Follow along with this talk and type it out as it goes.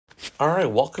All right,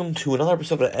 welcome to another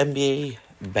episode of NBA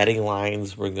Betting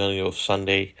Lines. We're going to go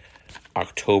Sunday,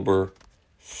 October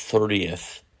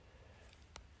 30th.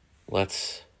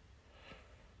 Let's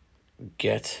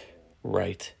get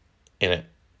right in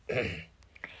it.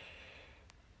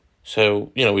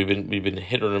 So, we've been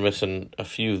hit or miss in a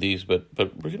few of these, but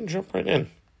we're going to jump right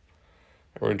in.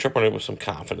 We're going to jump right in with some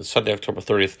confidence. Sunday, October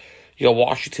 30th, you got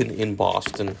Washington in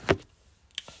Boston.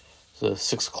 It's a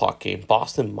 6 o'clock game.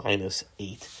 Boston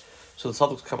 -8. So the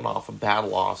Celtics coming off a bad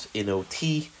loss in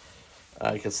OT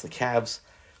against the Cavs.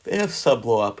 They have some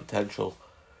blowout potential.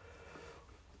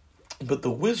 But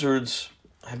the Wizards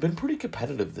have been pretty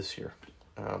competitive this year.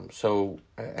 So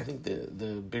I think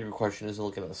the bigger question isn't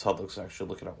looking at the Celtics, actually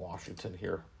looking at Washington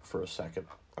here for a second.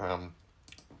 And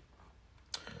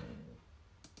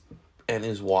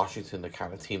is Washington the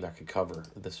kind of team that could cover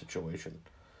this situation?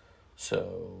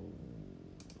 So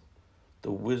the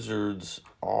Wizards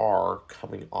are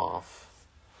coming off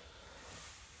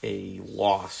a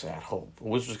loss at home. The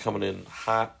Wizards coming in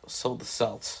hot, so the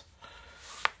Celts.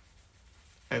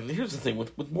 And here's the thing,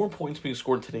 with more points being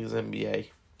scored in today's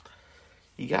NBA,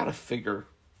 you got to figure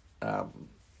the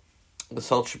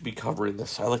Celtics should be covering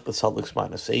this. I like the Celtics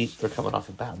 -8. They're coming off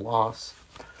a bad loss.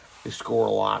 They score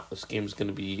a lot. This game's going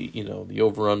to be, the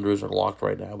over-unders are locked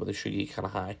right now, but they should get kind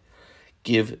of high.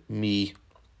 Give me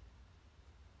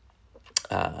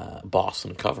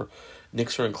Boston cover.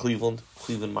 Knicks are in Cleveland.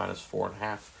 Cleveland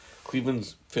 -4.5.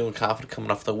 Cleveland's feeling confident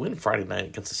coming off the win Friday night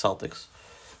against the Celtics.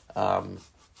 And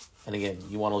again,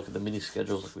 you want to look at the mini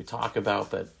schedules like we talk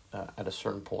about, but at a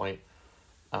certain point,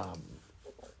 none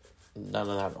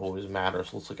of that always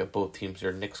matters. Let's look at both teams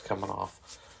here. Knicks coming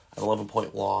off an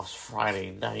 11-point loss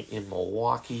Friday night in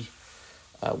Milwaukee.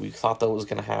 We thought that was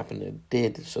going to happen. It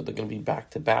did. So they're going to be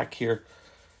back-to-back here.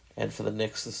 And for the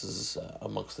Knicks, this is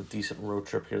amongst a decent road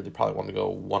trip here. They probably want to go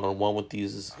one-on-one with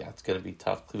these. It's going to be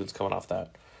tough. Cleveland's coming off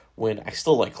that win. I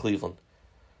still like Cleveland.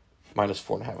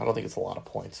 -4.5. I don't think it's a lot of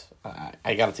points.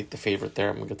 I got to take the favorite there.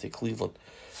 I'm going to take Cleveland.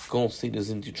 Golden State is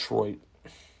in Detroit.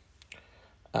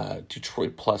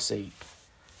 Detroit +8.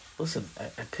 Listen,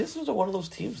 Pistons are one of those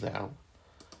teams now,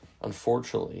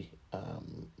 unfortunately,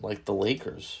 like the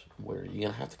Lakers, where you're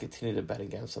going to have to continue to bet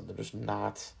against them. They're just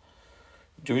not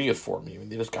doing it for me. I mean,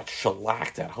 they just got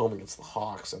shellacked at home against the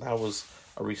Hawks, and that was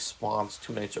a response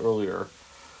 2 nights earlier.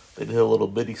 They did a little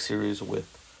mini series with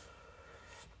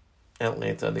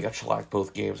Atlanta, and they got shellacked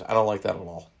both games. I don't like that at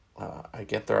all. I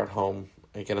get there at home.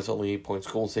 Again, it's only 8 points.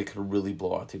 Golden State could really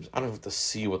blow out teams. I don't have to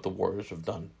see what the Warriors have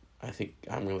done. I think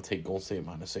I'm going to take Golden State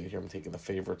 -8 here. I'm taking the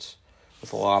favorites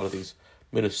with a lot of these.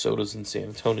 Minnesota's in San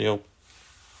Antonio.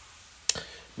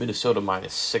 Minnesota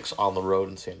 -6 on the road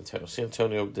in San Antonio. San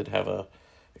Antonio did have a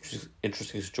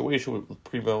interesting situation with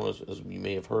Primo, as we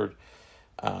may have heard.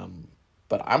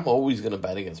 But I'm always going to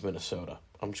bet against Minnesota.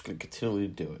 I'm just going to continually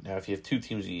do it. Now, if you have two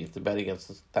teams you have to bet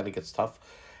against, then it gets tough.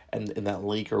 And in that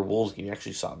Laker-Wolves game, you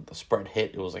actually saw the spread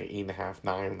hit. It was like 8.5,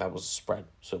 9. That was the spread.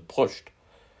 So pushed.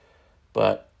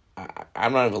 But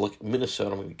I'm not even looking.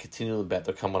 Minnesota, I'm going to continue to bet.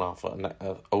 They're coming off an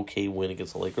okay win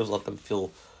against the Lakers. Let them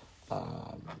feel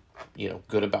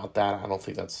good about that. I don't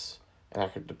think that's an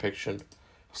accurate depiction.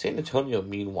 San Antonio,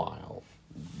 meanwhile,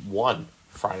 won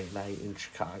Friday night in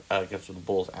Chicago against the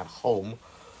Bulls at home.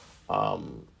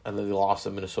 And then they lost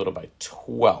to Minnesota by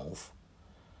 12.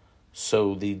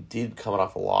 So they did come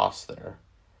off a loss there.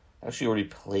 Actually already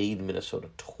played Minnesota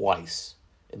twice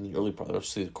in the early part.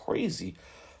 That's crazy.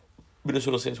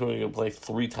 Minnesota Saints are going to play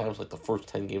 3 times like the first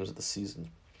 10 games of the season.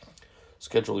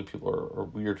 Scheduling people are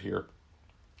weird here.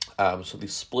 So they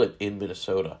split in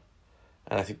Minnesota.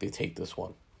 And I think they take this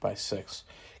one by 6.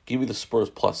 Give me the Spurs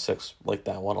 +6. Like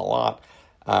that one a lot.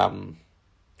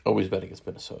 Always bet against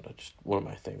Minnesota. Just one of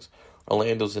my things.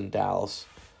 Orlando's in Dallas.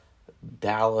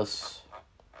 Dallas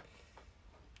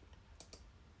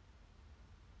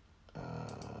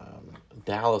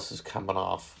is coming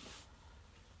off.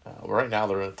 Right now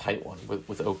they're in a tight one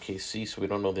with OKC, so we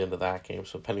don't know the end of that game.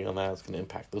 So depending on that, it's going to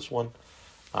impact this one.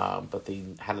 But they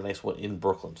had a nice one in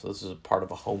Brooklyn, so this is part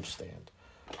of a homestand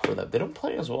for them. They don't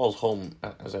play as well as home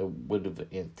as I would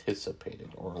have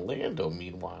anticipated. Orlando,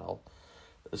 meanwhile,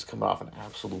 is coming off an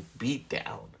absolute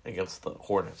beatdown against the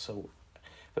Hornets. So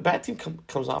if a bad team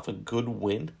comes off a good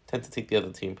win, tend to take the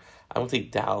other team. I'm going to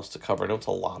take Dallas to cover. I know it's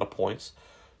a lot of points.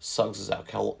 Suggs is out.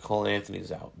 Cole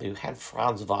Anthony's out. They had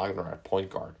Franz Wagner at point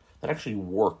guard. That actually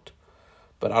worked.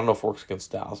 But I don't know if it works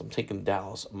against Dallas. I'm taking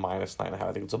Dallas -9.5.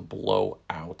 I think it's a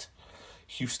blowout.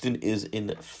 Houston is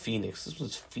in Phoenix. This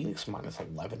was Phoenix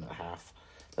 -11.5.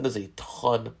 That is a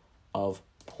ton of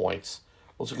points.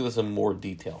 Let's look at this in more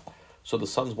detail. So the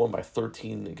Suns won by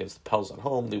 13 against the Pels at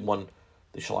home. They won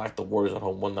They shellacked the Warriors at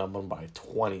home, won that one by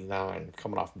 29,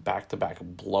 coming off back-to-back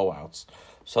blowouts.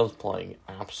 Suns playing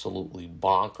absolutely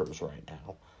bonkers right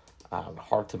now.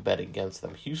 Hard to bet against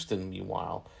them. Houston,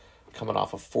 meanwhile, coming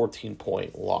off a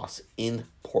 14-point loss in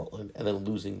Portland and then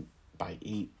losing by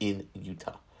 8 in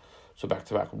Utah. So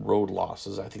back-to-back road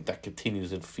losses. I think that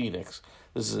continues in Phoenix.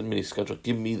 This is a mini schedule.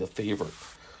 Give me the favorite.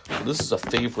 So this is a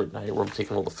favorite night where I'm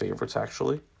taking all the favorites,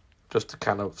 actually. Just to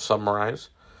kind of summarize.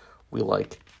 We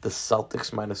like the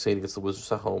Celtics -8 against the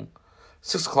Wizards at home.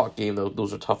 6 o'clock game, though.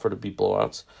 Those are tougher to beat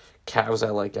blowouts. Cavs I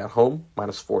like at home.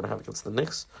 -4.5 against the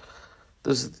Knicks.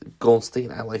 This is Golden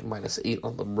State. I like -8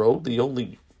 on the road. The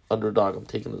only underdog I'm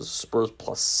taking is Spurs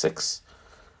 +6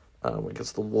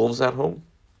 against the Wolves at home.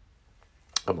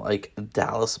 I like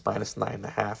Dallas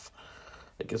 -9.5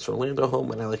 against Orlando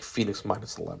home. And I like Phoenix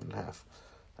 -11.5.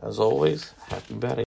 As always, happy betting.